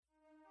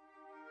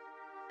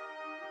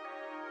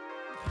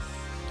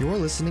You're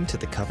listening to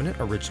the Covenant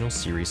Original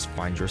Series,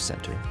 Find Your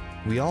Center.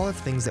 We all have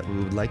things that we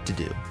would like to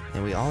do,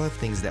 and we all have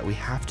things that we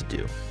have to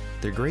do.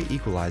 The great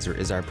equalizer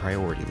is our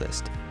priority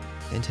list.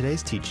 In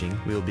today's teaching,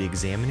 we will be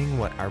examining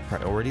what our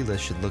priority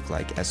list should look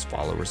like as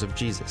followers of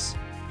Jesus.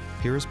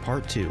 Here is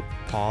part 2,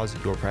 Pause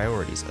Your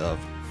Priorities of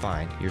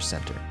Find Your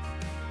Center.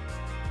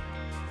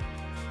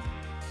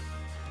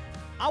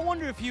 I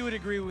wonder if you would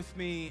agree with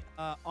me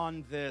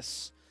on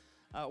this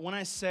when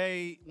I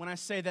say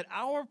that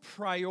our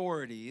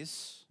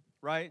priorities,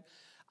 right?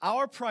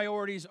 Our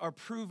priorities are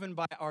proven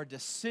by our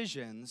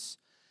decisions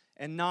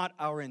and not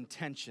our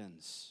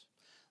intentions.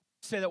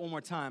 Let's say that one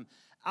more time.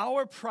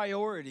 Our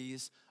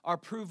priorities are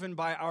proven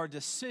by our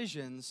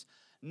decisions,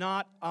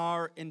 not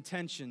our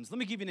intentions. Let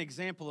me give you an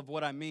example of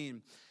what I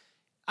mean.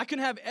 I can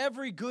have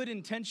every good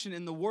intention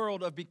in the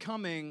world of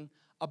becoming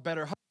a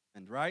better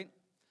husband, right?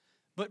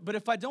 But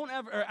if I don't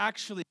ever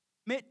actually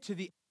commit to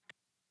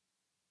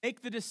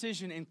make the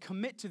decision and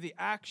commit to the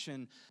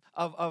action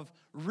of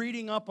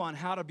reading up on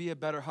how to be a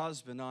better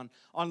husband, on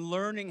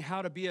learning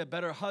how to be a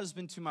better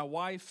husband to my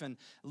wife and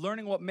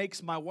learning what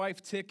makes my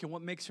wife tick and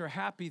what makes her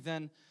happy,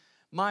 then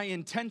my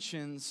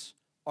intentions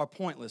are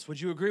pointless. Would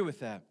you agree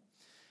with that?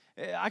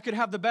 I could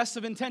have the best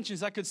of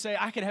intentions. I could say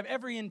I could have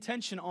every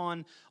intention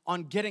on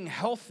getting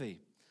healthy.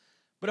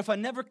 But if I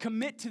never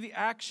commit to the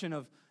action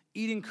of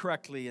eating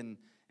correctly and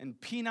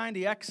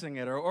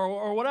P90Xing it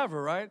or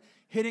whatever, right?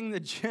 Hitting the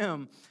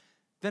gym,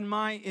 then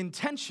my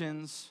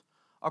intentions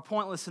are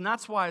pointless. And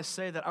that's why I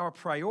say that our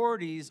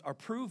priorities are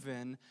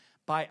proven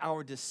by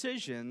our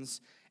decisions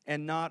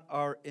and not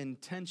our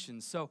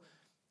intentions. So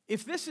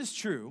if this is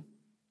true,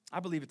 I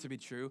believe it to be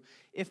true.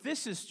 If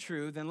this is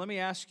true, then let me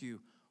ask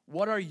you,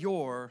 what are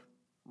your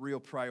real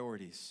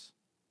priorities?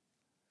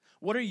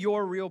 What are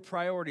your real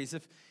priorities?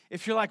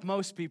 If you're like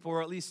most people,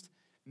 or at least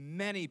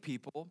many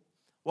people,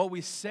 what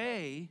we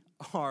say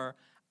are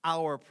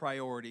our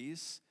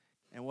priorities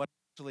and what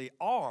actually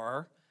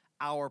are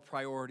our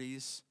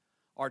priorities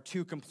are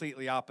two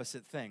completely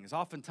opposite things,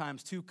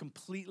 oftentimes two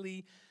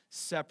completely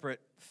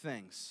separate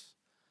things.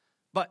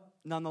 But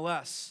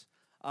nonetheless,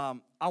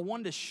 I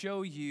wanted to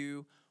show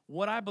you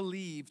what I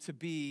believe to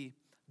be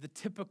the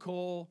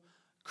typical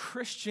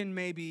Christian,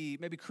 maybe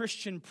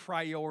Christian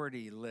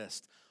priority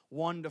list,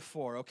 1 to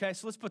 4, okay?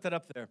 So let's put that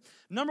up there.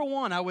 Number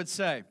 1, I would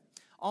say,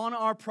 on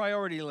our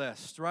priority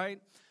list, right?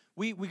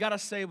 We got to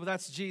say, well,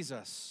 that's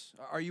Jesus.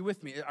 Are you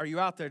with me? Are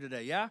you out there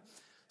today, yeah?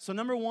 So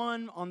number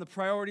 1 on the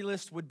priority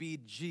list would be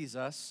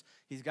Jesus.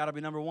 He's got to be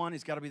number 1.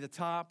 He's got to be the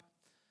top.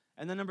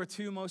 And then number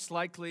 2, most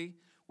likely,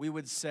 we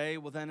would say,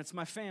 well, then it's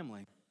my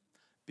family.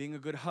 Being a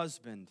good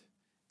husband,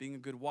 being a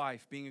good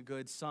wife, being a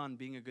good son,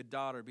 being a good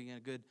daughter, being a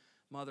good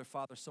mother,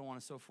 father, so on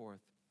and so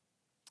forth.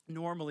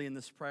 Normally in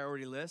this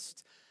priority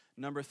list,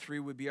 number 3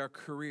 would be our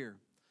career.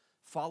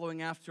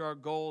 Following after our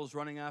goals,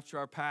 running after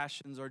our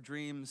passions, our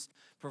dreams,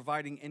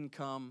 providing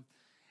income.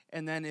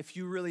 And then if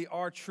you really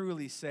are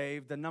truly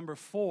saved, the number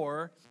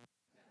 4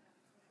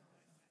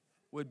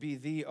 would be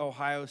the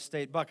Ohio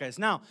State Buckeyes.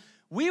 Now,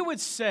 we would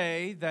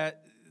say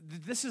that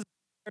this is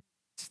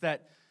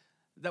that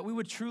we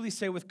would truly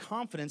say with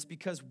confidence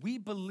because we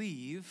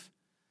believe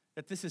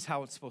that this is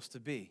how it's supposed to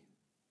be.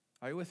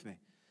 Are you with me?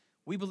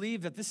 We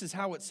believe that this is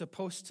how it's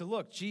supposed to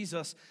look.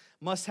 Jesus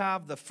must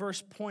have the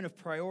first point of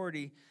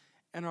priority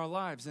in our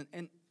lives.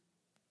 And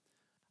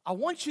I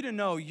want you to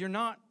know you're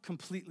not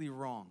completely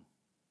wrong.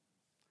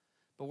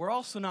 But we're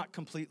also not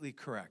completely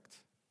correct.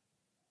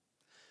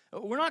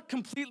 We're not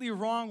completely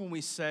wrong when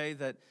we say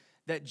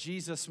that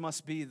Jesus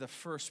must be the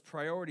first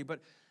priority.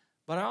 But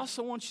I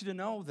also want you to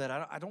know that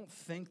I don't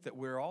think that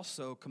we're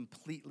also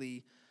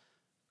completely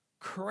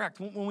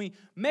correct. When we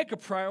make a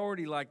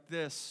priority like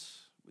this,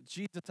 with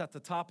Jesus at the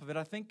top of it,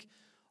 I think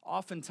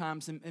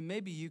oftentimes, and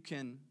maybe you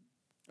can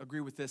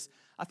agree with this,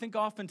 I think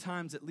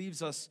oftentimes it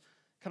leaves us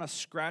kind of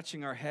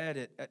scratching our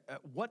head at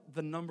what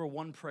the number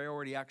 1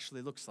 priority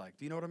actually looks like.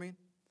 Do you know what I mean?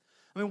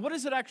 I mean, what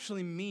does it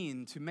actually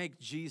mean to make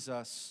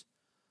Jesus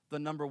the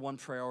number 1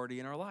 priority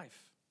in our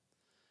life?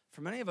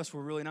 For many of us,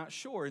 we're really not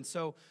sure, and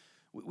so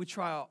we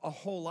try a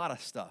whole lot of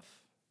stuff,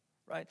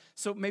 right?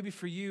 So maybe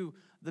for you,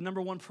 the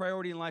number 1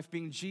 priority in life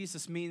being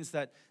Jesus means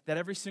that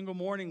every single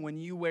morning when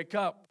you wake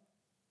up,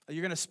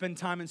 you're going to spend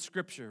time in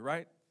Scripture,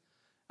 right?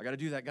 I got to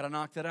do that, got to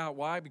knock that out.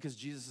 Why? Because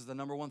Jesus is the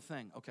number 1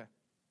 thing. Okay.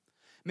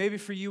 Maybe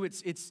for you,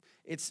 it's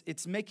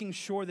making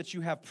sure that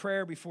you have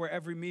prayer before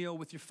every meal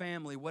with your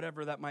family,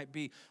 whatever that might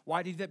be.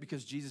 Why do you do that?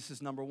 Because Jesus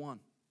is number 1.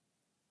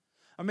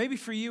 Or maybe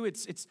for you,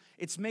 it's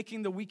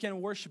making the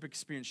weekend worship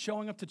experience,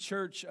 showing up to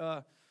church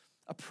a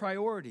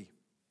priority.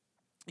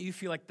 You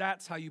feel like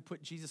that's how you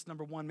put Jesus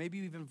number 1. Maybe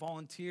you even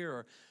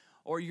volunteer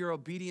or you're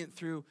obedient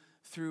through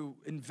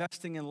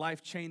investing in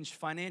life change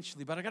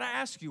financially. But I got to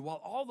ask you,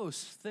 while all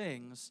those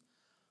things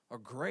are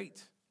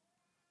great,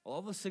 while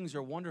all those things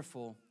are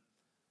wonderful,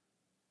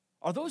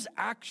 are those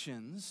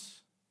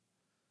actions,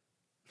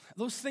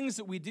 those things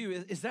that we do,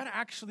 is that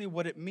actually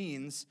what it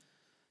means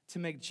to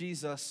make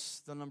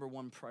Jesus the number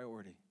 1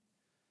 priority?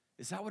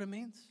 Is that what it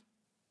means?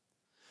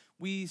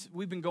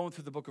 We've been going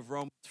through the book of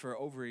Romans for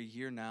over a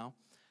year now,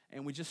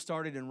 and we just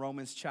started in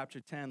Romans chapter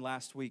 10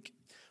 last week.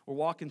 We're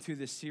walking through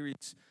this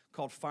series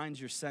called Find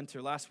Your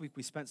Center. Last week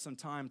we spent some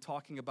time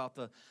talking about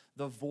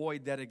the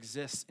void that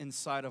exists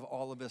inside of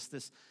all of us,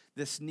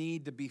 this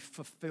need to be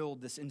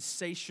fulfilled, this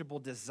insatiable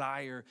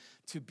desire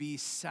to be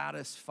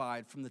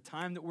satisfied from the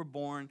time that we're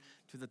born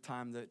to the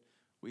time that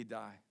we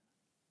die.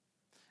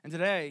 And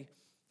today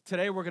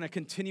we're going to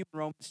continue in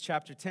Romans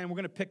chapter 10. We're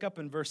going to pick up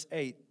in verse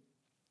 8.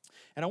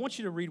 And I want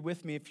you to read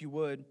with me, if you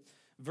would.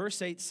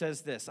 Verse 8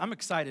 says this. I'm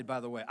excited, by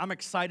the way. I'm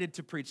excited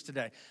to preach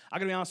today. I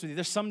got to be honest with you.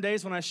 There's some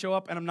days when I show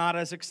up and I'm not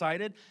as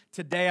excited.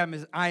 Today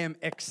I am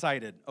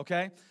excited,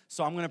 okay?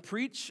 So I'm going to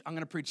preach. I'm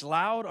going to preach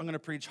loud. I'm going to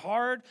preach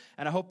hard.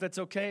 And I hope that's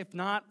okay. If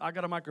not, I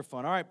got a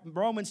microphone. All right,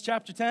 Romans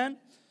chapter 10,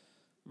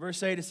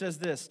 verse 8, it says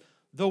this.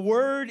 The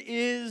word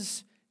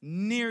is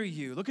near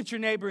you. Look at your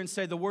neighbor and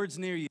say, the word's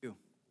near you.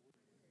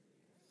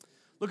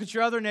 Look at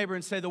your other neighbor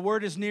and say, the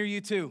word is near you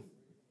too.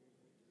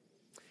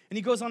 And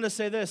he goes on to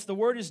say this, the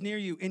word is near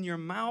you in your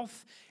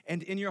mouth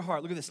and in your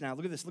heart. Look at this now,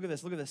 look at this, look at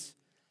this, look at this.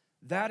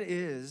 That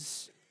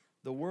is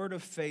the word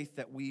of faith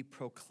that we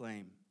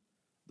proclaim.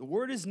 The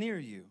word is near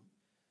you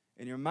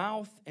in your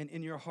mouth and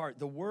in your heart.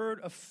 The word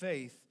of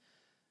faith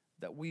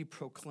that we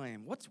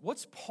proclaim.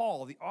 What's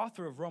Paul, the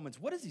author of Romans,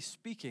 what is he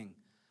speaking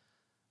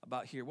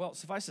about here? Well,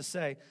 suffice to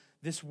say,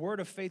 this word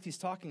of faith he's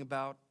talking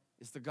about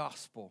is the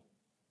gospel.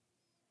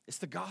 It's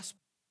the gospel.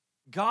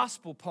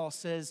 Gospel, Paul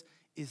says,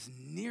 is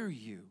near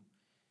you.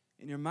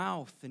 In your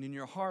mouth and in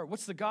your heart.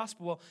 What's the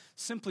gospel? Well,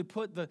 simply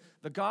put, the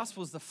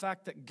gospel is the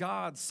fact that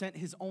God sent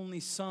his only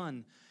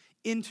son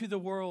into the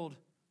world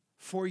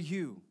for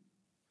you,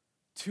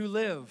 to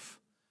live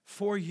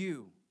for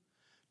you,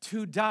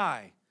 to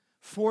die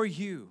for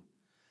you,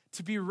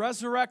 to be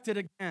resurrected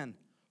again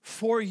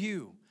for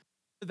you,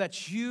 so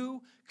that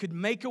you could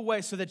make a way,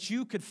 so that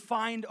you could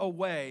find a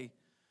way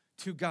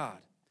to God.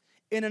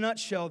 In a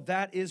nutshell,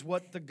 that is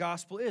what the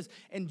gospel is.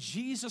 And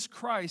Jesus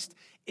Christ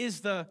is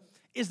the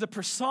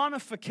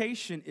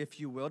personification, if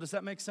you will. Does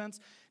that make sense?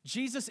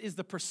 Jesus is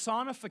the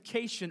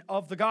personification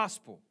of the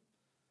gospel.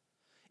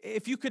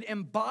 If you could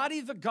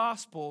embody the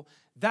gospel,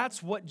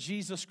 that's what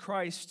Jesus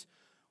Christ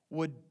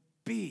would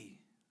be.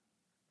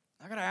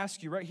 I got to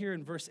ask you right here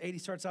in verse 8, he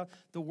starts out,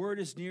 the word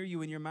is near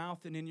you in your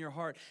mouth and in your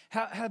heart.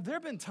 Have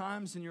there been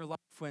times in your life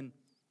when,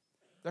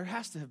 there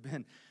has to have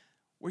been,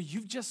 where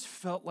you've just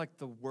felt like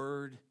the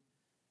word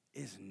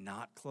is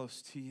not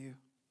close to you?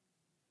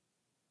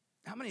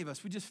 How many of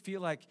us, we just feel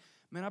like,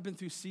 man, I've been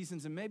through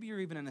seasons, and maybe you're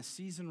even in a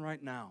season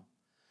right now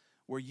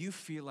where you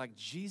feel like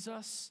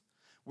Jesus,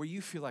 where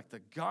you feel like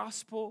the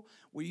gospel,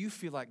 where you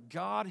feel like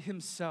God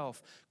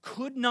himself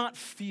could not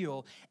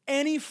feel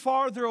any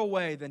farther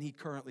away than he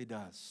currently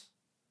does.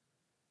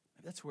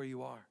 Maybe that's where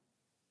you are.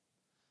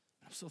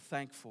 I'm so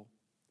thankful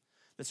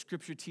that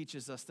Scripture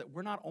teaches us that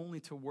we're not only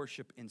to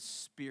worship in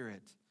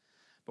spirit,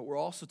 but we're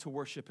also to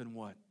worship in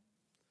what?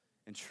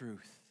 In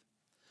truth.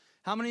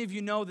 How many of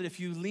you know that if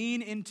you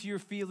lean into your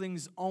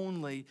feelings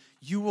only,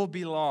 you will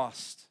be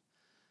lost?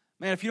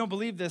 Man, if you don't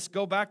believe this,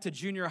 go back to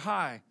junior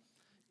high.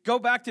 Go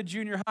back to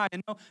junior high.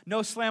 And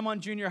no slam on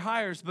junior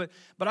hires, but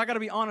I got to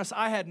be honest,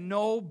 I had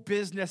no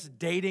business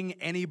dating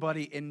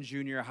anybody in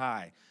junior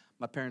high.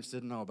 My parents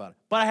didn't know about it.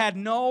 But I had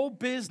no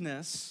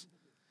business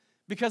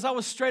because I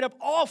was straight up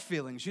all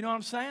feelings. You know what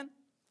I'm saying?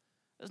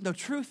 There's no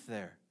truth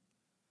there.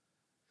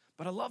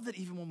 But I love that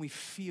even when we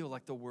feel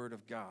like the Word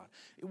of God,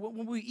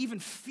 when we even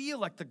feel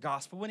like the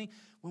gospel, when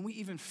we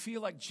even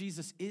feel like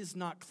Jesus is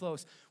not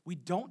close, we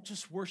don't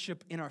just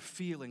worship in our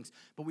feelings,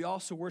 but we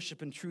also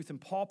worship in truth.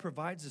 And Paul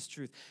provides this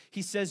truth.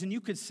 He says, and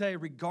you could say,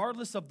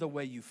 regardless of the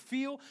way you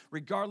feel,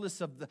 regardless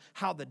of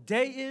how the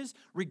day is,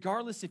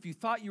 regardless if you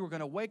thought you were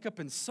going to wake up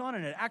in sun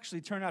and it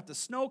actually turned out to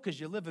snow because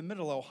you live in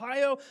middle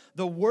Ohio,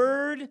 the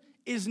Word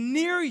is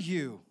near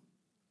you.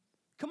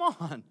 Come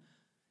on.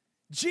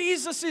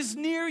 Jesus is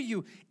near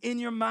you in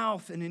your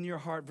mouth and in your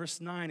heart. Verse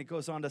 9, it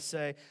goes on to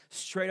say,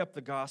 straight up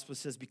the gospel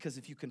says, because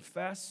if you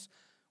confess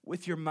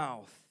with your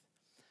mouth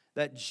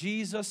that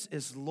Jesus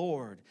is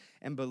Lord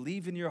and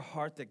believe in your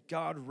heart that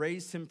God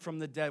raised him from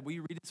the dead. Will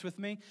you read this with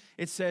me?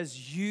 It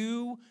says,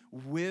 you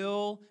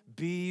will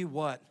be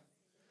what?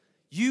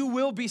 You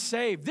will be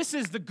saved. This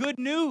is the good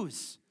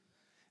news.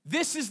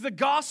 This is the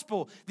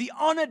gospel, the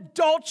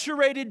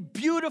unadulterated,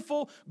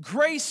 beautiful,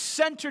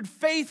 grace-centered,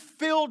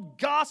 faith-filled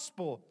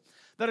gospel.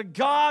 That a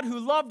God who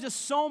loved us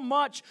so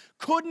much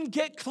couldn't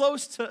get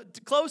close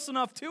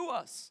enough to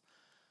us.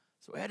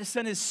 So he had to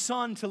send his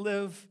son to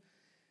live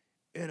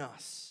in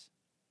us.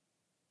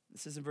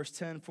 This is in verse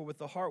 10, for with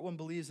the heart one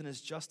believes and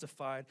is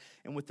justified,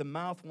 and with the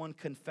mouth one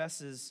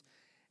confesses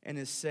and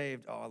is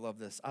saved. Oh, I love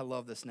this. I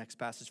love this next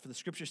passage. For the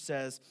scripture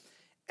says,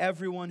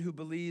 everyone who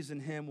believes in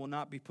him will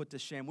not be put to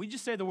shame. We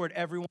just say the word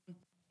everyone.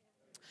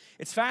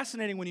 It's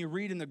fascinating when you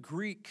read in the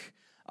Greek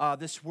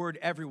this word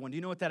everyone. Do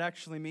you know what that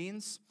actually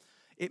means?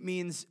 It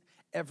means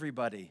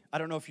everybody. I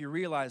don't know if you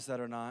realize that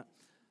or not.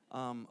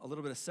 A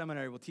little bit of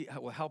seminary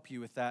will help you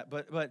with that.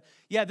 But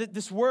yeah,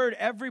 this word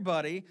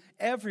everybody,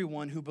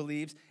 everyone who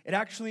believes, it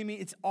actually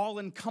means it's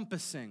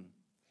all-encompassing.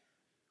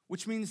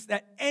 which means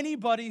that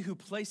anybody who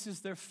places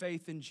their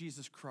faith in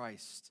Jesus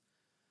Christ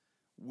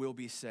will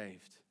be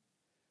saved.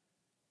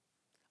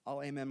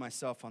 I'll amen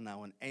myself on that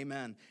one.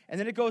 Amen. And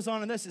then it goes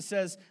on in this. It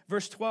says,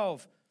 verse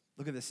 12,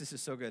 look at this. This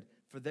is so good.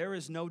 For there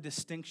is no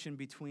distinction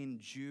between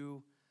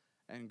Jew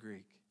and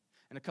Greek.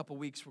 In a couple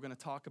weeks, we're going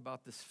to talk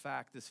about this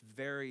fact, this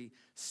very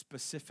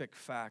specific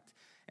fact.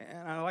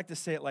 And I like to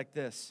say it like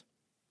this.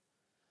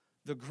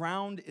 The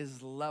ground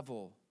is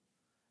level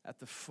at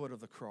the foot of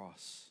the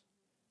cross.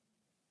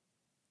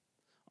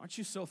 Aren't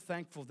you so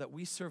thankful that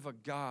we serve a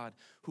God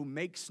who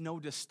makes no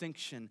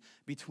distinction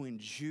between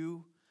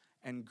Jew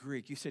and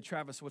Greek? You say,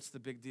 Travis, what's the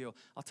big deal?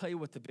 I'll tell you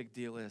what the big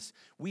deal is.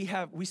 We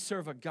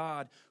serve a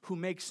God who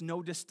makes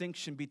no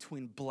distinction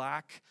between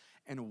black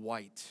and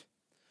white.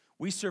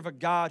 We serve a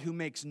God who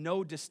makes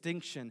no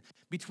distinction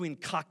between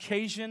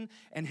Caucasian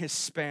and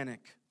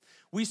Hispanic.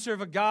 We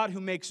serve a God who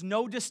makes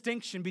no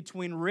distinction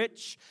between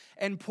rich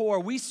and poor.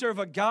 We serve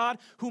a God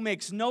who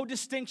makes no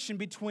distinction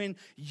between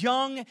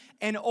young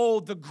and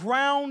old. The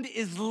ground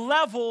is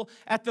level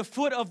at the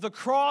foot of the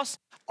cross.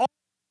 All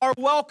are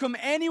welcome.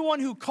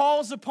 Anyone who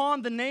calls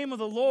upon the name of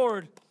the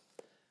Lord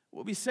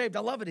will be saved.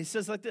 I love it. He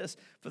says like this,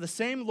 for the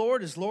same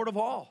Lord is Lord of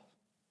all.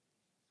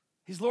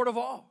 He's Lord of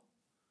all.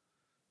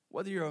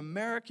 Whether you're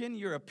American,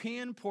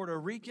 European, Puerto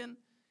Rican,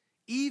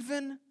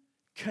 even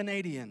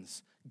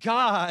Canadians,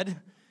 God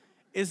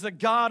is the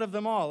God of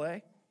them all,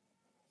 eh?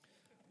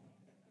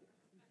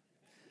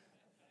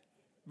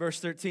 Verse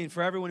 13,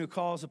 for everyone who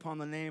calls upon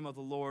the name of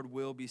the Lord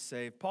will be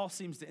saved. Paul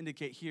seems to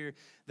indicate here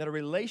that a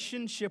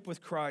relationship with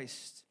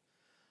Christ,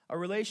 a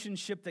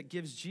relationship that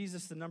gives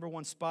Jesus the number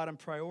one spot and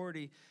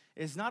priority,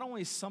 is not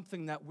only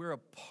something that we're a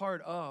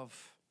part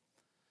of,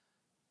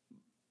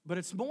 but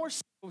it's more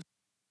so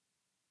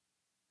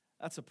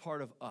that's a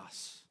part of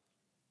us.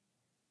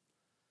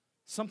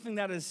 Something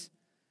that is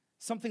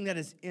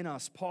in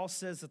us. Paul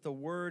says that the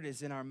word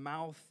is in our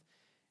mouth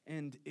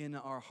and in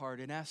our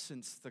heart. In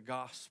essence, the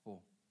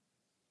gospel.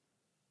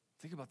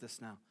 Think about this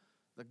now.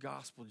 The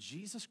gospel,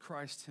 Jesus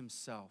Christ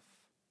himself.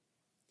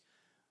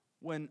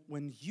 When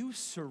you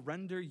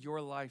surrender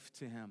your life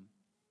to him,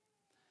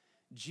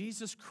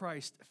 Jesus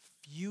Christ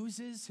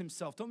fuses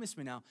himself. Don't miss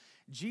me now.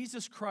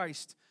 Jesus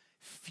Christ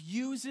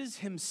fuses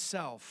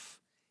himself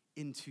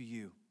into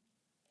you.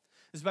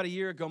 It was about a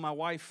year ago. My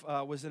wife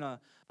was in a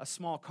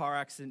small car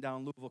accident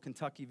down in Louisville,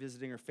 Kentucky,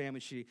 visiting her family.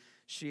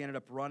 She ended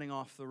up running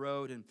off the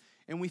road,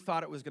 and we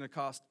thought it was going to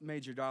cost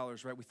major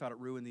dollars, right? We thought it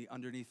ruined the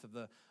underneath of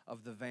the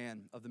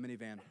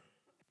minivan.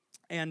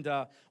 And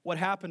what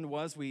happened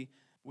was we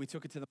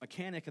took it to the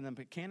mechanic, and the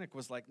mechanic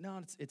was like,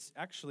 no, it's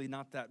actually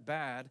not that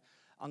bad.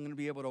 I'm going to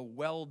be able to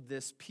weld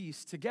this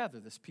piece together,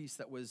 this piece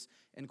that was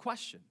in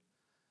question.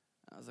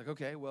 I was like,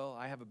 okay, well,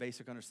 I have a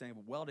basic understanding of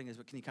what welding is,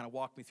 but can you kind of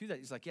walk me through that?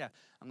 He's like, yeah,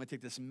 I'm going to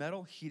take this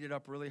metal, heat it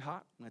up really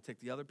hot. I'm going to take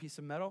the other piece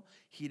of metal,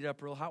 heat it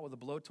up real hot with a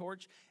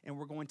blowtorch, and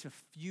we're going to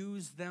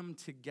fuse them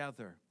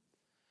together.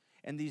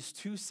 And these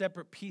two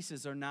separate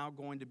pieces are now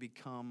going to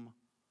become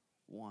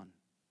one.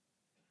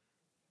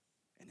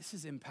 And this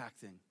is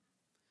impacting.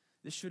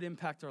 This should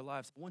impact our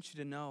lives. I want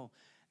you to know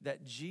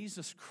that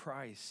Jesus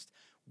Christ,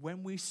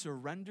 when we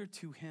surrender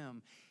to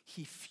him,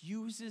 he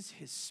fuses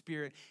his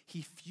spirit.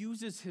 He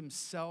fuses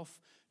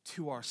himself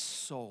to our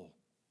soul.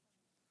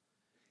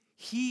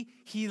 He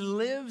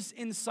lives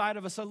inside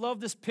of us. I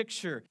love this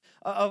picture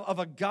of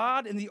a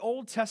God in the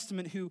Old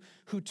Testament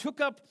who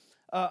took up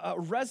a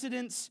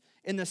residence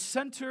in the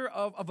center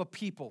of a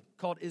people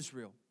called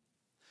Israel.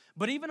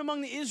 But even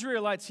among the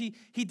Israelites, he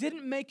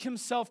didn't make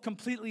himself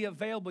completely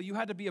available. You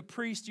had to be a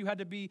priest. You had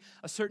to be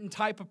a certain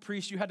type of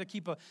priest. You had to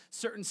keep a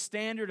certain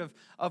standard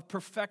of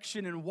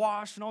perfection and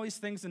wash and all these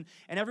things. And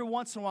every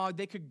once in a while,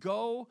 they could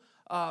go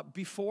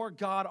before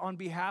God on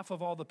behalf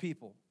of all the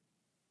people.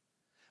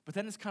 But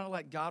then it's kind of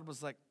like God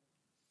was like,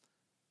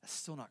 that's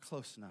still not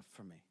close enough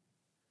for me.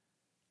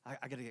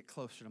 I got to get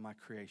closer to my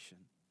creation.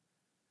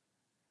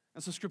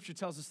 And so Scripture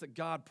tells us that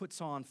God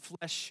puts on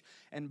flesh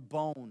and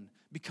bone,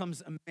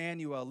 becomes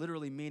Emmanuel,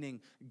 literally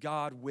meaning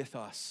God with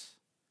us.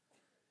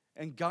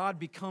 And God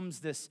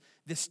becomes this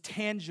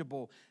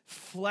tangible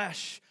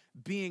flesh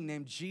being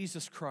named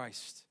Jesus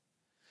Christ.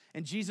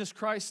 And Jesus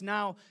Christ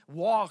now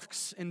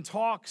walks and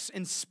talks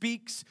and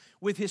speaks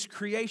with his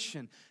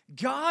creation.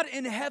 God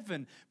in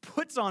heaven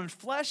puts on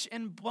flesh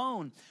and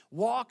bone,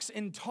 walks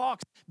and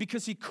talks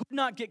because he could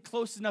not get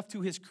close enough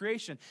to his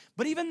creation.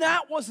 But even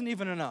that wasn't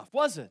even enough,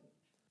 was it?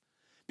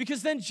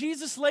 Because then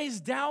Jesus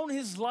lays down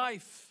his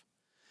life.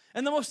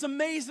 And the most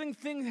amazing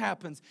thing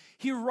happens.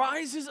 He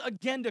rises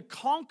again to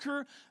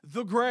conquer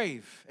the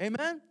grave.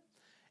 Amen?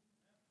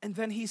 And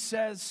then he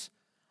says,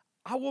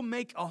 I will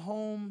make a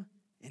home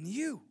in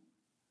you.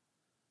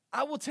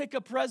 I will take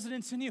up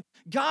residence in you.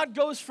 God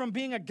goes from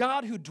being a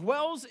God who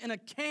dwells in a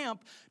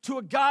camp to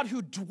a God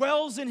who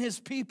dwells in his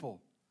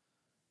people.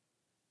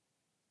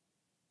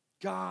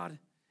 God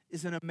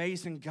is an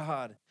amazing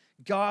God.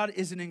 God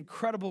is an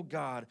incredible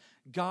God.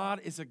 God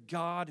is a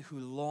God who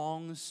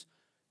longs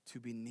to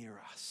be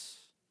near us,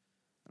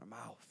 in our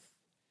mouth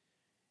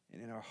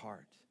and in our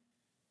heart.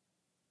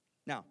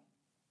 Now,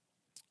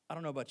 I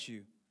don't know about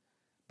you,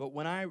 but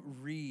when I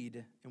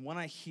read and when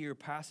I hear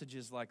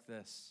passages like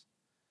this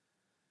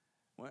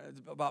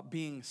about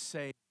being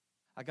saved,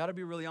 I got to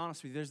be really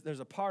honest with you. There's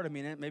a part of me,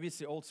 and maybe it's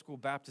the old school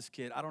Baptist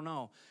kid, I don't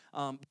know.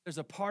 There's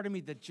a part of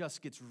me that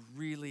just gets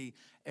really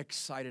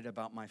excited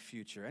about my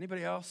future.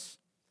 Anybody else?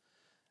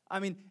 I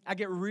mean, I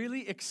get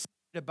really excited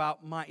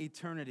about my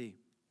eternity.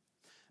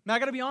 Now, I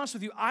got to be honest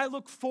with you. I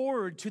look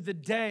forward to the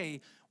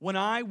day when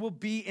I will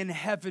be in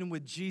heaven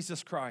with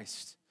Jesus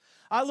Christ.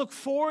 I look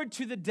forward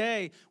to the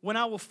day when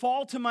I will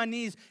fall to my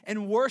knees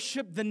and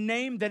worship the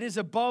name that is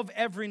above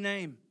every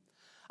name.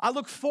 I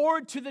look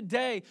forward to the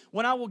day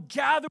when I will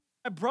gather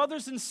my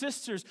brothers and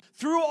sisters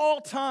through all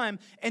time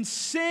and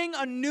sing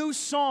a new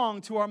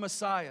song to our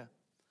Messiah.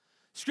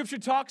 Scripture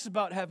talks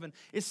about heaven.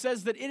 It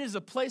says that it is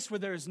a place where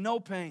there is no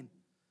pain,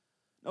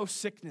 no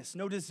sickness,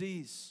 no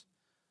disease,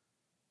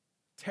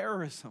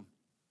 terrorism,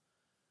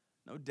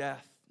 no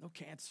death, no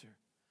cancer.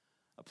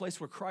 A place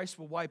where Christ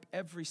will wipe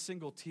every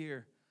single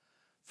tear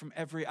from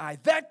every eye.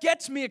 That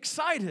gets me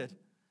excited.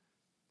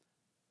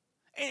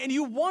 And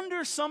you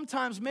wonder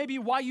sometimes maybe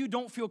why you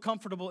don't feel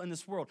comfortable in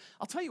this world.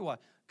 I'll tell you why.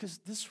 Because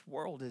this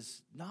world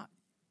is not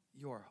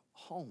your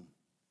home.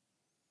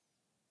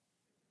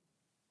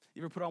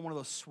 You ever put on one of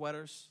those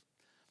sweaters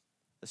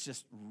that's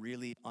just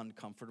really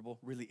uncomfortable,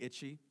 really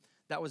itchy?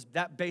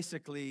 That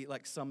basically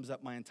like sums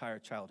up my entire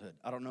childhood.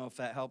 I don't know if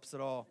that helps at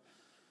all.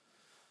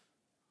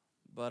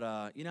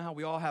 But you know how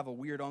we all have a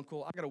weird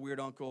uncle? I got a weird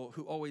uncle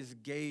who always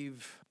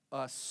gave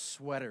us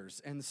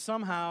sweaters. And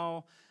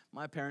somehow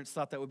my parents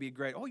thought that would be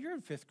great. Oh, you're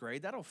in 5th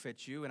grade. That'll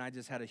fit you. And I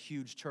just had a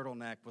huge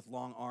turtleneck with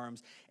long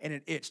arms, and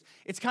it itched.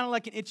 It's kind of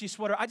like an itchy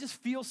sweater. I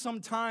just feel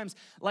sometimes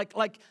like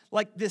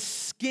this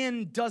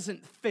skin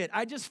doesn't fit.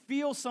 I just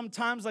feel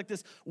sometimes like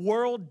this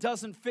world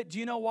doesn't fit. Do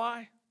you know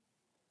why?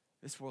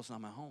 This world's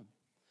not my home.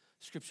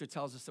 Scripture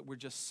tells us that we're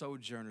just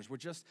sojourners. We're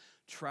just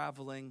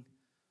traveling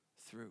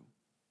through.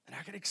 And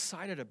I get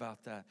excited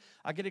about that.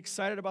 I get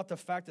excited about the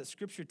fact that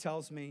Scripture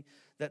tells me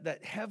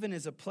that heaven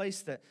is a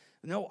place that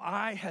no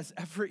eye has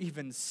ever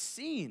even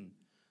seen.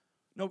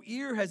 No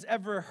ear has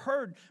ever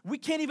heard. We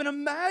can't even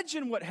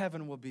imagine what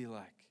heaven will be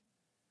like.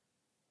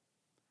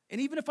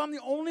 And even if I'm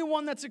the only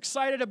one that's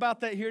excited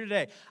about that here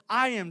today,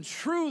 I am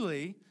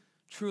truly,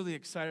 truly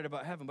excited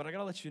about heaven. But I got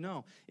to let you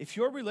know, if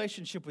your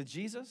relationship with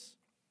Jesus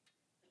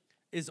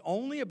is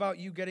only about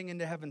you getting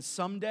into heaven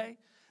someday,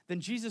 then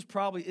Jesus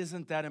probably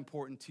isn't that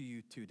important to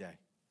you today.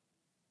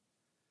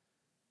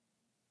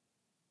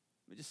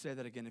 Let me just say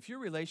that again. If your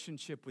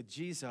relationship with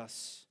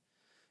Jesus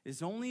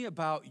is only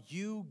about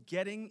you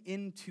getting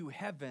into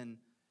heaven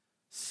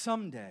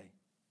someday,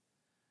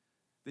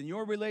 then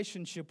your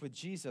relationship with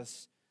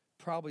Jesus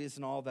probably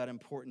isn't all that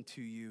important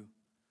to you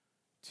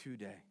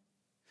today.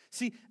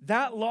 See,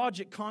 that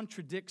logic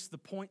contradicts the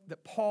point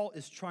that Paul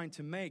is trying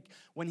to make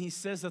when he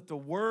says that the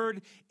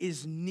word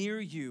is near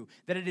you,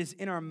 that it is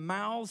in our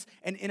mouths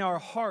and in our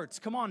hearts.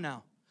 Come on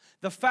now.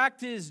 The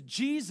fact is,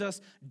 Jesus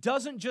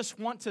doesn't just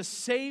want to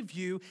save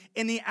you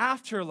in the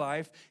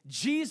afterlife.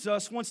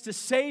 Jesus wants to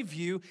save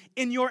you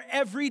in your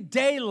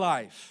everyday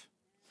life.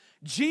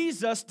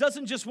 Jesus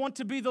doesn't just want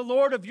to be the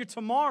Lord of your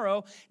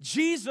tomorrow.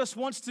 Jesus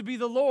wants to be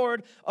the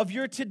Lord of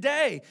your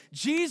today.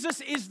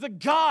 Jesus is the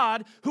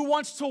God who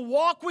wants to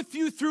walk with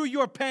you through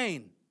your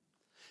pain.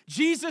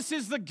 Jesus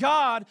is the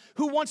God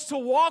who wants to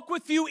walk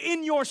with you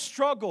in your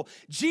struggle.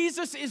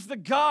 Jesus is the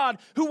God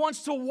who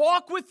wants to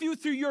walk with you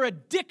through your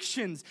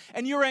addictions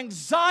and your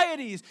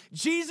anxieties.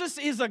 Jesus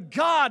is a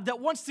God that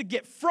wants to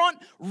get front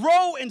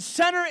row and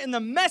center in the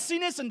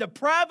messiness and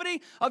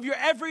depravity of your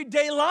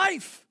everyday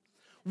life.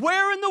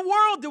 Where in the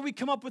world did we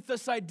come up with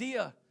this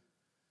idea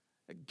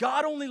that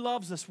God only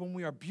loves us when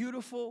we are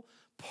beautiful,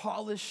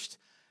 polished,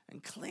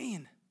 and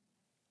clean?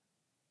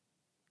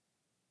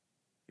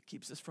 It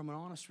keeps us from an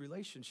honest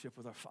relationship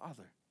with our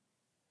Father.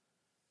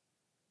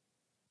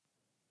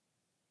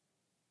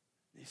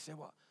 You say,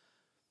 well,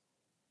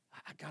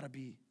 I gotta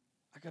be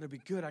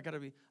good, I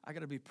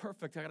gotta be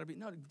perfect,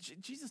 No,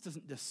 Jesus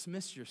doesn't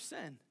dismiss your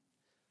sin.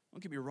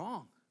 Don't get me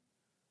wrong.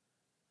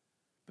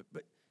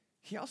 But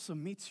He also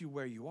meets you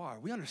where you are.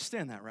 We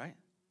understand that, right?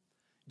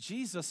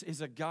 Jesus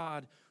is a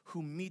God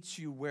who meets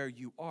you where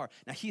you are.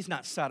 Now, He's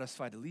not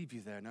satisfied to leave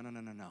you there.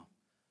 No.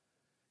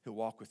 He'll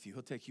walk with you.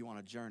 He'll take you on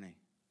a journey.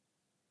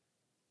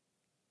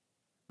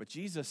 But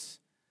Jesus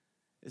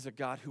is a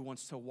God who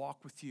wants to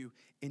walk with you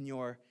in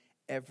your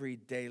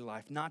everyday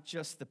life. Not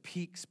just the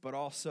peaks, but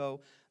also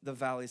the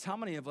valleys. How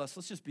many of us,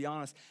 let's just be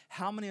honest,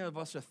 how many of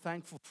us are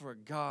thankful for a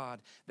God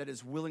that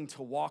is willing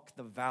to walk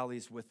the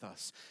valleys with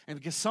us? And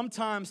because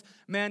sometimes,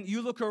 man,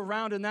 you look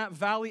around in that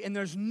valley and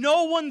there's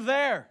no one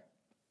there.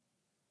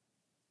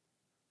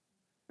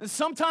 And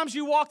sometimes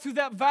you walk through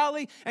that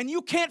valley and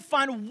you can't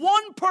find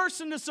one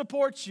person to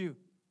support you.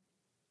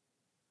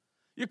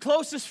 Your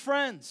closest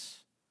friends,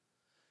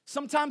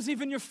 sometimes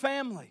even your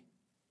family.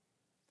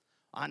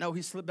 I know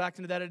he slipped back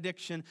into that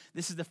addiction.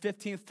 This is the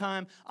 15th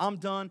time. I'm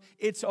done.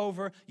 It's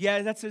over.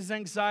 Yeah, that's his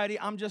anxiety.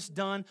 I'm just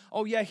done.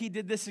 Oh, yeah, he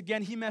did this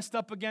again. He messed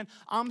up again.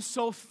 I'm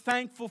so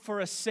thankful for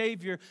a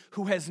Savior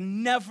who has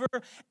never,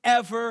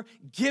 ever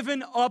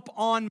given up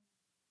on me.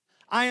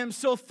 I am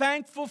so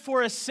thankful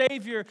for a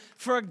Savior,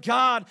 for a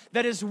God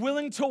that is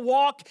willing to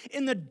walk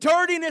in the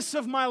dirtiness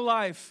of my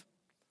life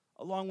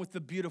along with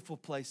the beautiful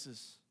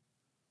places.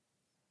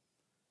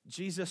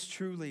 Jesus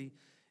truly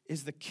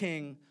is the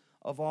King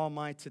of all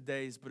my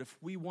todays. But if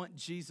we want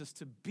Jesus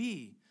to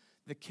be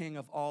the King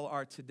of all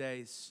our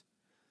todays,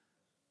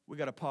 we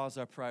got to pause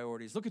our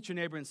priorities. Look at your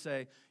neighbor and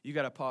say, you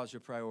got to pause your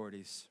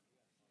priorities.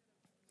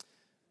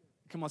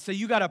 Come on, say,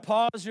 you got to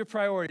pause your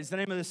priorities. The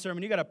name of this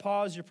sermon, you got to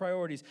pause your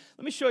priorities.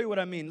 Let me show you what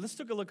I mean. Let's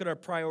take a look at our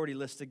priority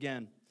list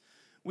again.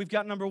 We've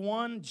got number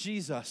 1,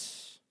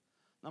 Jesus.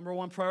 Number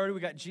 1 priority, we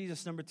got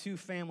Jesus. Number 2,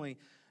 family.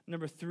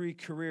 Number 3,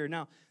 career.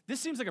 Now,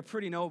 this seems like a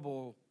pretty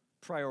noble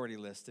priority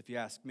list, if you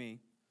ask me.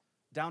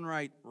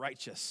 Downright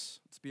righteous,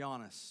 let's be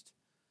honest.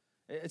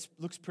 It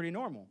looks pretty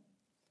normal.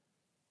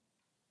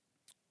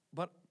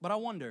 But I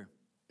wonder,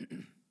 I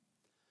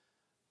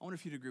wonder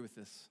if you'd agree with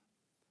this.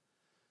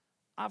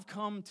 I've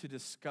come to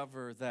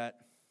discover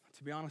that,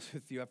 to be honest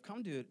with you, I've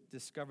come to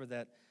discover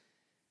that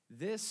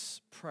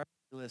this priority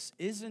list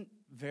isn't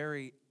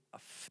very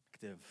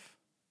effective.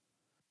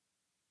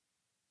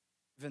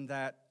 Even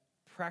that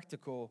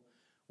practical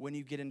when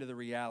you get into the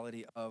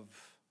reality of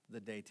the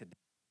day-to-day.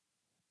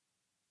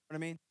 You know what I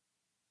mean?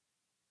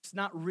 It's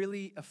not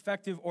really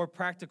effective or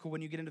practical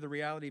when you get into the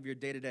reality of your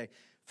day-to-day.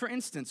 For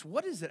instance,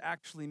 what does it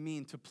actually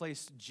mean to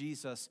place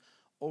Jesus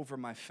over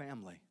my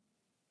family?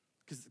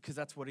 Because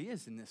that's what he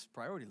is in this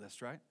priority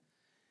list, right?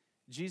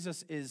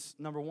 Jesus is,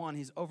 number 1,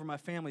 he's over my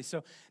family.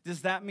 So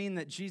does that mean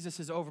that Jesus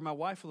is over my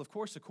wife? Well, of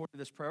course, according to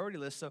this priority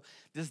list. So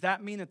does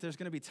that mean that there's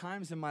going to be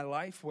times in my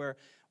life where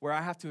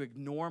I have to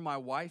ignore my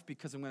wife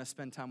because I'm going to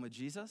spend time with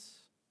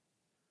Jesus?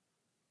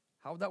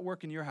 How would that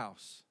work in your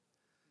house?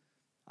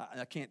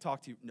 I can't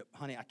talk to you. No,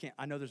 honey, I can't.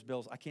 I know there's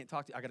bills. I can't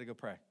talk to you. I got to go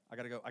pray. I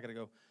got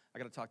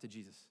to talk to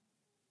Jesus.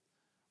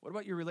 What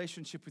about your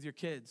relationship with your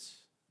kids?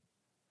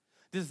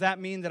 Does that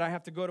mean that I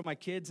have to go to my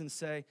kids and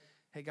say,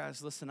 hey,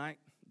 guys, listen,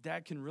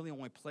 Dad can really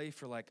only play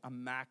for like a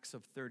max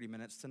of 30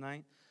 minutes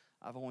tonight.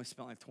 I've only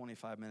spent like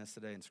 25 minutes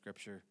today in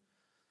Scripture.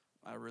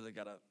 I really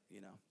got to,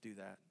 do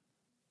that.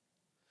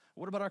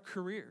 What about our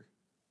career?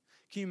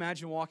 Can you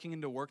imagine walking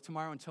into work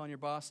tomorrow and telling your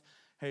boss,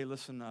 hey,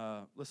 listen,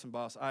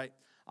 boss,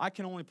 I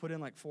can only put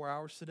in like 4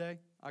 hours today.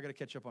 I got to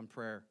catch up on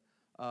prayer.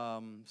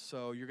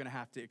 So you're going to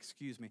have to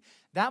excuse me.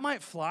 That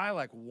might fly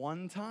like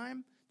one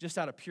time, just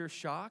out of pure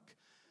shock.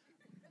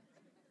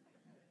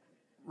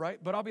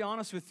 Right? But I'll be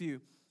honest with you.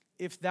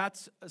 If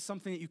that's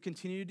something that you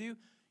continue to do,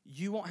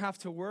 you won't have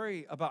to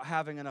worry about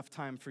having enough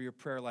time for your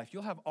prayer life.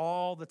 You'll have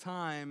all the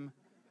time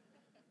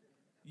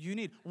you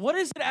need. What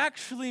does it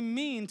actually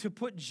mean to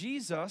put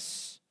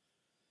Jesus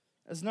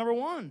as number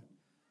 1?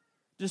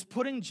 Does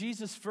putting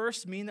Jesus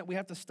first mean that we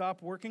have to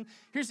stop working?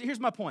 Here's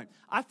my point.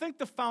 I think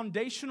the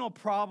foundational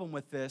problem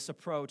with this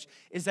approach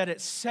is that it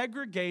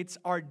segregates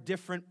our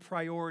different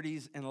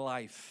priorities in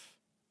life.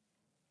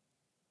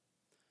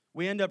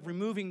 We end up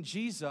removing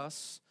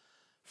Jesus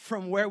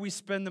from where we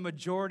spend the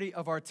majority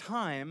of our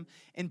time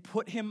and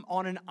put him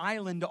on an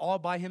island all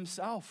by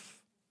himself.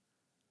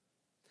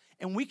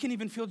 And we can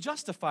even feel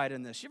justified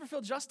in this. You ever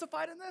feel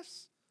justified in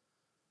this?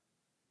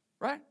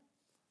 Right?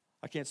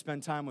 I can't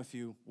spend time with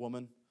you,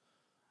 woman.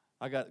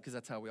 Because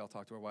that's how we all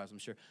talk to our wives, I'm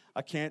sure.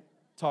 I can't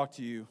talk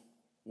to you,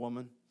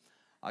 woman.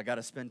 I got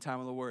to spend time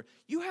on the Word.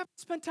 You have to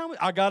spend time with,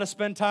 I got to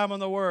spend time on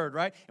the Word,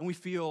 right? And we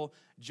feel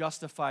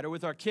justified. Or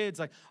with our kids,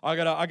 like, I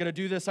gotta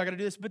do this, I gotta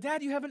do this. But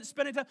Dad, you haven't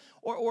spent any time.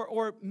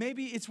 Or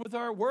maybe it's with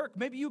our work.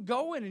 Maybe you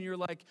go in and you're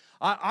like,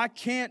 I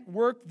can't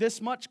work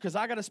this much because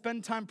I got to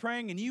spend time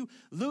praying. And you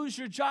lose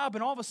your job,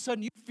 and all of a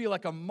sudden you feel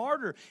like a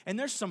martyr. And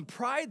there's some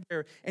pride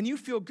there, and you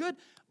feel good.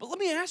 But let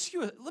me ask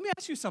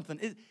you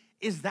something.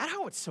 Is that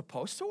how it's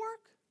supposed to work?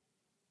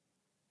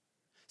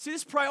 See,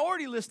 this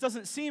priority list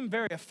doesn't seem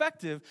very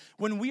effective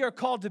when we are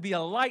called to be a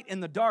light in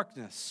the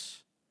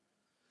darkness.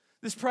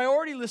 This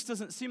priority list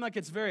doesn't seem like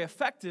it's very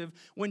effective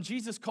when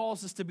Jesus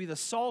calls us to be the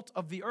salt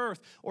of the earth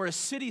or a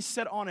city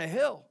set on a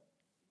hill.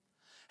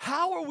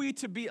 How are we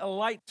to be a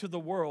light to the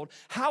world?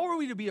 How are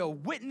we to be a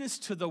witness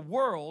to the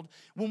world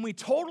when we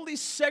totally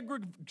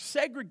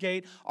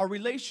segregate our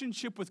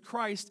relationship with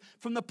Christ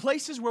from the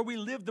places where we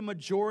live the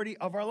majority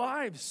of our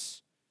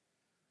lives?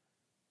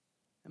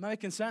 Am I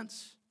making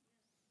sense?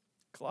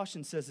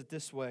 Colossians says it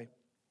this way. It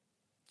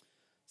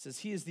says,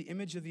 he is the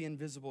image of the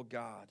invisible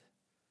God.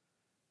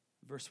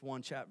 Verse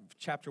 1,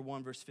 chapter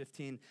 1, verse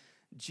 15.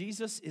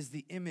 Jesus is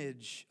the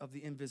image of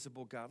the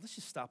invisible God. Let's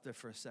just stop there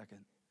for a second.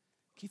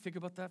 Can you think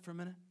about that for a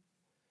minute?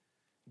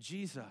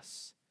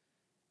 Jesus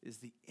is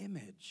the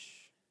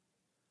image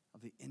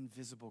of the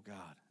invisible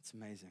God. It's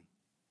amazing.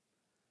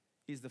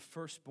 He's the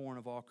firstborn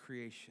of all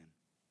creation.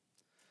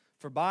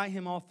 For by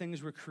him all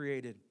things were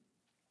created,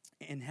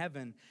 in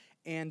heaven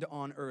and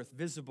on earth,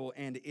 visible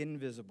and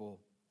invisible,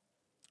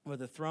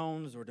 whether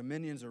thrones or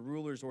dominions or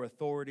rulers or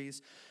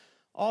authorities.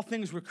 All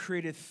things were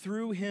created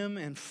through him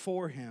and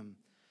for him.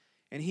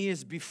 And he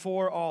is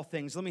before all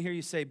things. Let me hear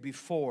you say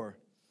before.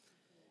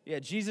 Yeah,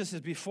 Jesus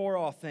is before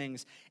all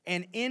things.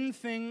 And in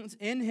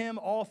him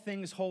all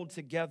things hold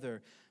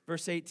together.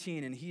 Verse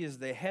 18, and he is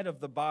the head of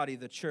the body,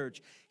 the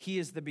church. He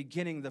is the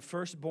beginning, the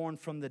firstborn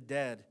from the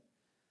dead,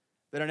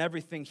 that in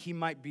everything he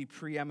might be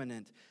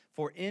preeminent.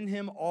 For in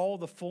him all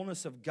the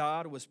fullness of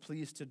God was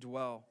pleased to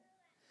dwell,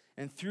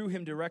 and through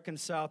him to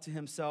reconcile to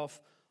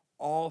himself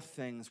all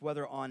things,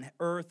 whether on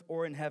earth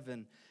or in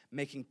heaven,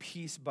 making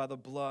peace by the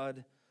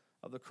blood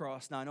of the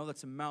cross. Now, I know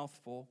that's a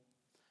mouthful,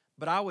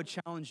 but I would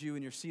challenge you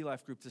in your Sea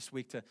Life group this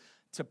week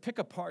to pick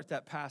apart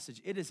that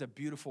passage. It is a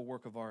beautiful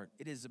work of art.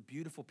 It is a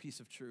beautiful piece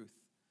of truth.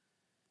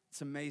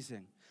 It's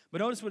amazing.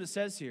 But notice what it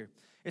says here.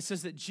 It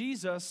says that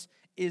Jesus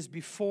is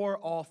before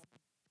all things.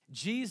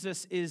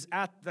 Jesus is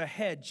at the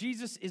head.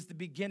 Jesus is the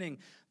beginning,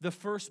 the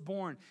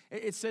firstborn.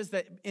 It says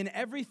that in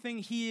everything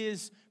he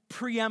is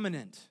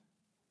preeminent.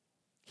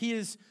 He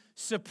is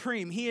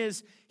supreme. He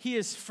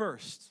is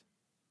first.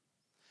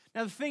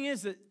 Now the thing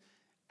is that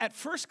at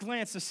first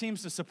glance this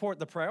seems to support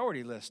the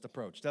priority list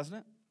approach, doesn't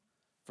it?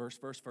 First.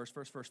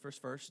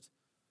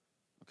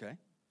 Okay.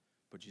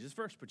 Put Jesus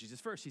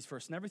first. He's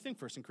first in everything,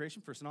 first in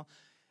creation, first in all.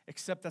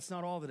 Except that's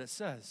not all that it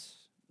says.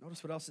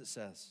 Notice what else it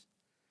says.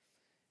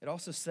 It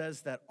also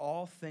says that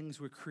all things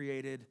were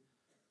created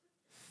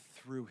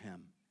through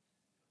him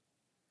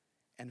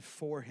and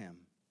for him,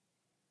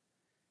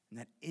 and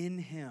that in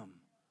him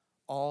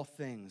all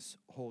things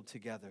hold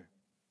together.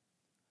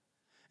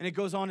 And it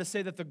goes on to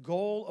say that the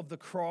goal of the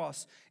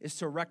cross is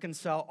to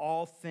reconcile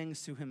all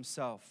things to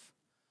himself.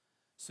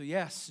 So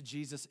yes,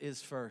 Jesus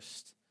is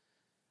first.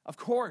 Of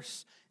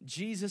course,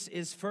 Jesus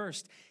is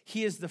first.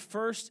 He is the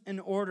first in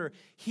order.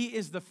 He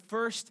is the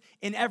first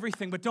in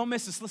everything. But don't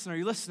miss this. Listen, are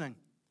you listening?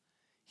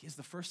 He is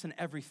the first in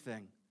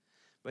everything.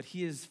 But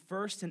he is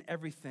first in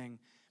everything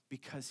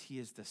because he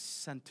is the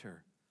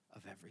center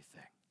of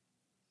everything.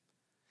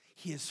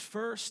 He is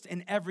first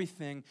in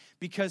everything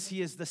because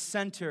he is the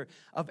center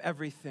of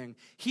everything.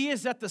 He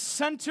is at the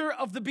center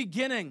of the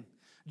beginning.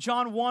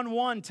 John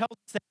 1:1 tells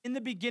us that in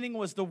the beginning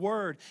was the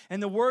Word,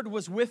 and the Word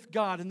was with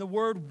God, and the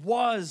Word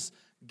was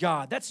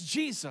God. That's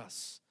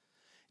Jesus.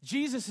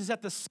 Jesus is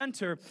at the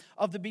center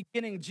of the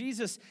beginning.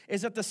 Jesus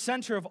is at the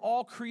center of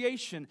all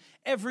creation.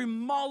 Every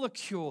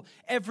molecule,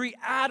 every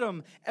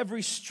atom,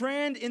 every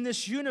strand in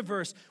this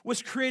universe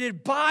was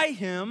created by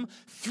him,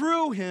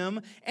 through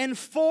him, and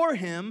for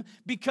him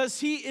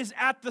because he is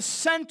at the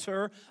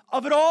center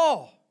of it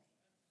all.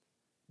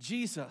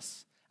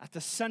 Jesus at the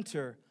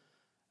center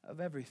of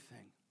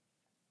everything.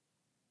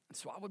 And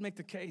so I would make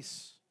the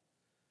case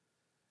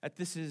that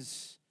this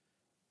is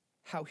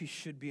how he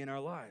should be in our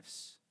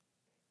lives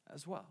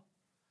as well,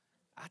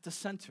 at the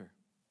center.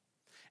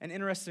 And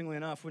interestingly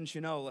enough, wouldn't you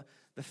know,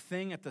 the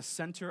thing at the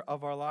center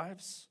of our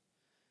lives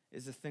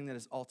is the thing that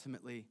is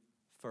ultimately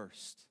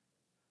first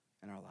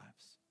in our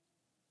lives.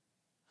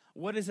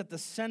 What is at the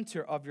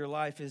center of your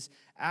life is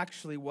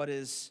actually what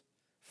is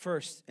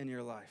first in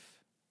your life.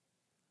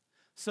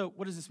 So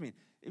what does this mean?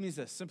 It means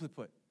this, simply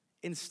put,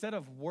 instead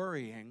of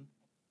worrying,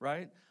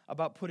 right,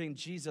 about putting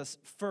Jesus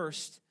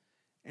first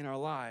in our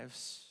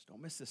lives,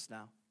 don't miss this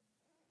now.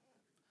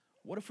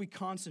 What if we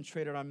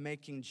concentrated on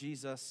making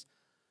Jesus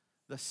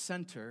the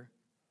center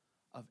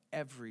of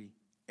every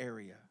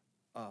area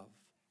of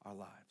our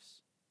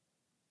lives?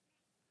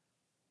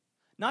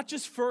 Not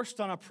just first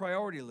on a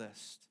priority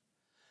list,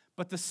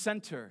 but the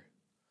center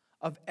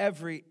of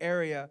every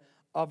area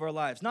of our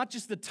lives. Not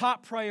just the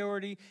top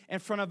priority in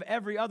front of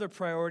every other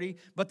priority,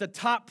 but the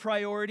top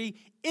priority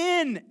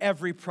in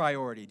every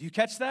priority. Do you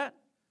catch that?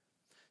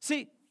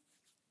 See,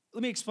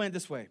 let me explain it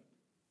this way.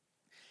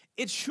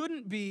 It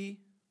shouldn't be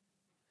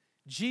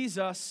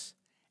Jesus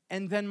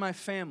and then my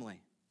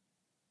family.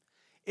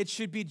 It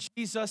should be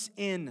Jesus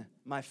in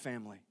my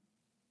family.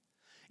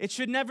 It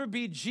should never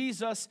be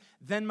Jesus,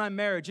 then my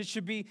marriage. It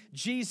should be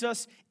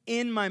Jesus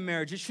in my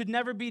marriage. It should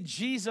never be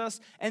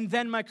Jesus and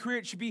then my career.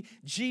 It should be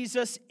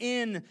Jesus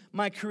in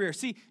my career.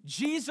 See,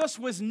 Jesus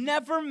was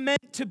never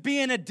meant to be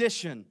an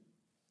addition.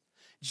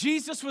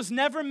 Jesus was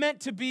never meant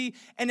to be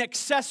an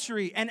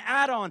accessory, an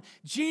add-on.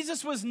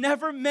 Jesus was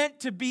never meant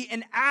to be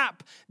an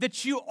app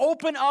that you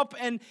open up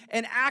and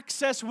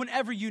access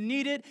whenever you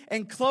need it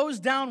and close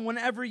down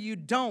whenever you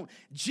don't.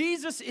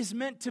 Jesus is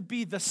meant to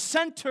be the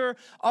center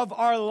of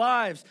our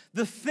lives,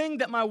 the thing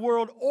that my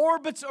world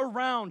orbits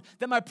around,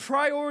 that my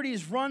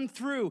priorities run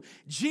through.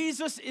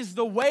 Jesus is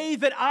the way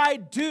that I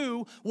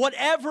do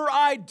whatever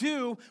I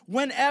do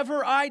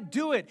whenever I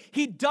do it.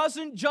 He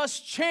doesn't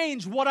just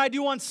change what I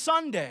do on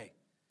Sunday.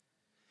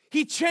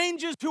 He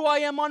changes who I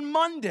am on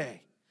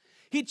Monday.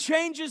 He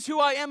changes who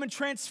I am and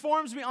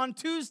transforms me on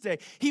Tuesday.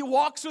 He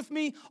walks with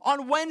me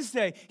on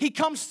Wednesday. He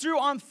comes through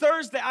on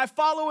Thursday. I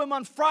follow him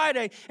on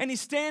Friday, and he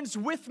stands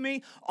with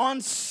me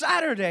on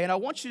Saturday. And I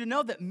want you to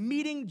know that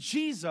meeting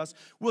Jesus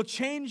will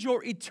change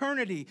your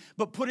eternity,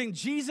 but putting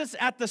Jesus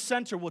at the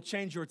center will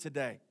change your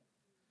today.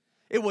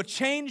 It will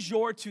change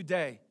your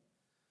today.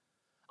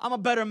 I'm a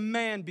better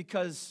man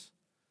because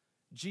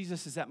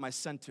Jesus is at my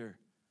center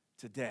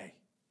today.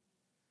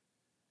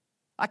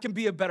 I can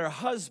be a better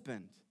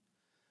husband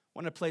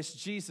when I place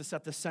Jesus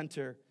at the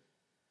center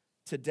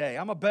today.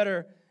 I'm a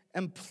better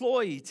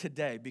employee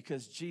today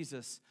because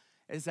Jesus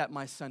is at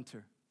my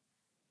center.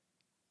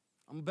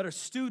 I'm a better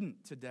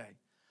student today.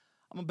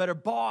 I'm a better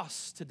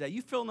boss today.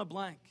 You fill in the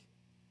blank.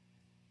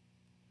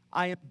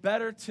 I am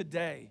better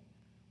today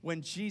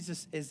when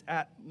Jesus is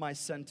at my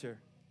center.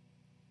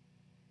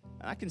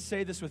 And I can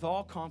say this with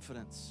all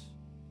confidence.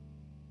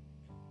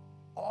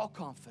 All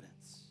confidence.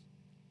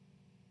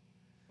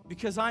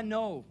 Because I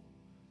know,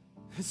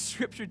 the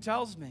Scripture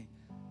tells me,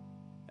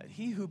 that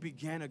he who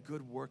began a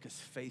good work is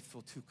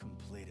faithful to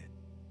complete it.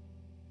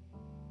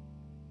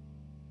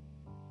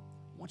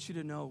 I want you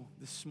to know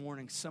this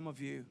morning, some of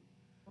you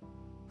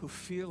who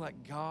feel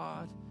like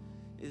God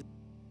is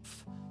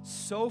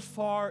so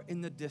far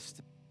in the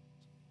distance,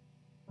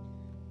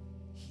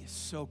 he is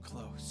so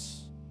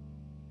close.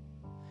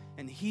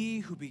 And he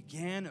who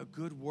began a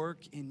good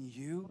work in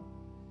you,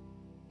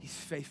 he's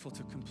faithful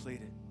to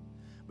complete it.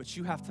 But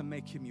you have to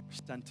make him your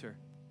center.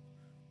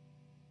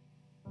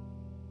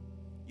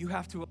 You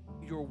have to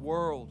allow your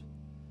world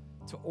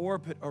to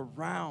orbit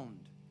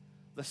around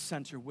the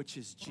center, which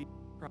is Jesus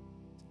Christ.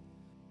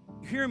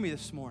 You hear me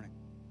this morning?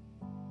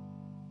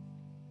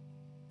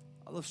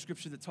 I love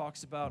scripture that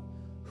talks about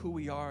who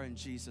we are in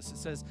Jesus. It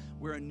says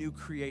we're a new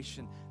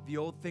creation. The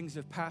old things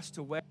have passed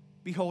away.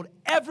 Behold,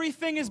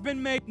 everything has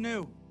been made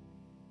new.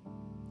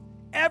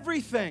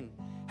 Everything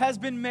has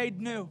been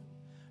made new.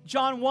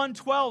 John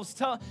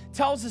 1:12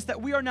 tells us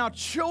that we are now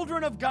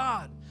children of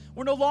God.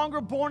 We're no longer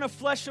born of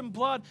flesh and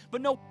blood, but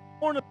no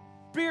born of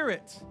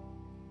spirit.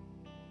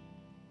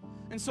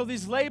 And so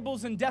these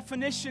labels and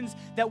definitions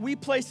that we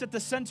place at the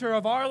center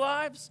of our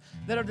lives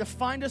that have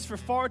defined us for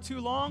far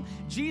too long,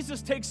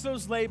 Jesus takes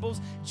those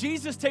labels,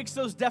 Jesus takes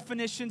those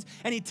definitions,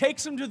 and he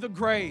takes them to the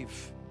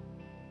grave.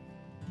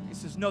 He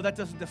says, no, that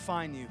doesn't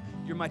define you.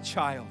 You're my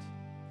child.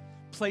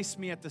 Place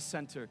me at the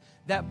center.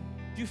 That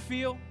you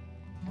feel,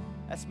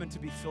 that's meant to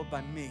be filled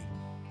by me.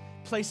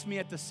 Place me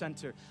at the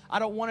center. I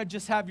don't want to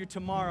just have your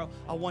tomorrow.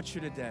 I want you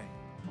today.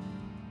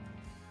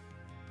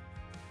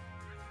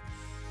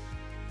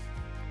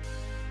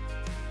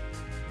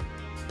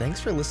 Thanks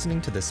for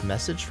listening to this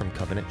message from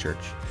Covenant Church.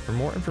 For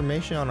more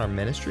information on our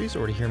ministries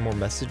or to hear more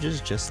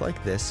messages just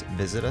like this,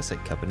 visit us at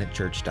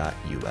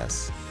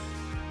covenantchurch.us.